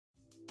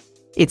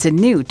It's a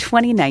new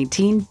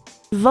 2019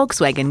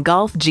 Volkswagen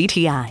Golf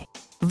GTI.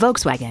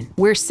 Volkswagen,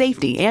 where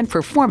safety and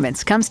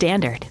performance come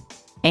standard.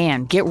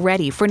 And get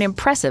ready for an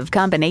impressive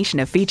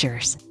combination of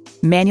features: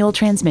 manual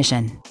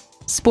transmission,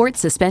 sport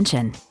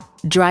suspension,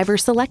 driver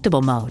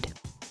selectable mode,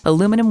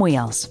 aluminum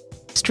wheels,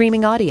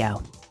 streaming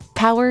audio,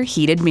 power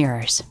heated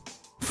mirrors,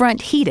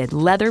 front heated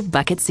leather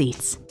bucket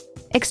seats,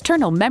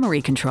 external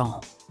memory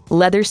control,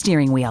 leather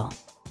steering wheel,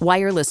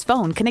 wireless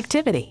phone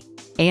connectivity,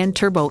 and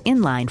turbo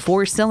inline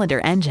 4-cylinder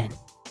engine.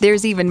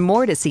 There's even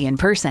more to see in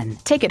person.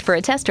 Take it for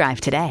a test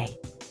drive today.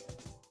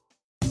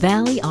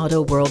 Valley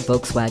Auto World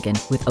Volkswagen.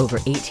 With over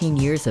 18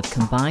 years of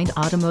combined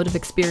automotive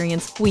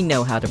experience, we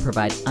know how to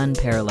provide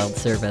unparalleled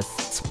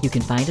service. You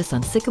can find us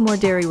on Sycamore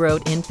Dairy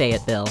Road in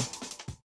Fayetteville.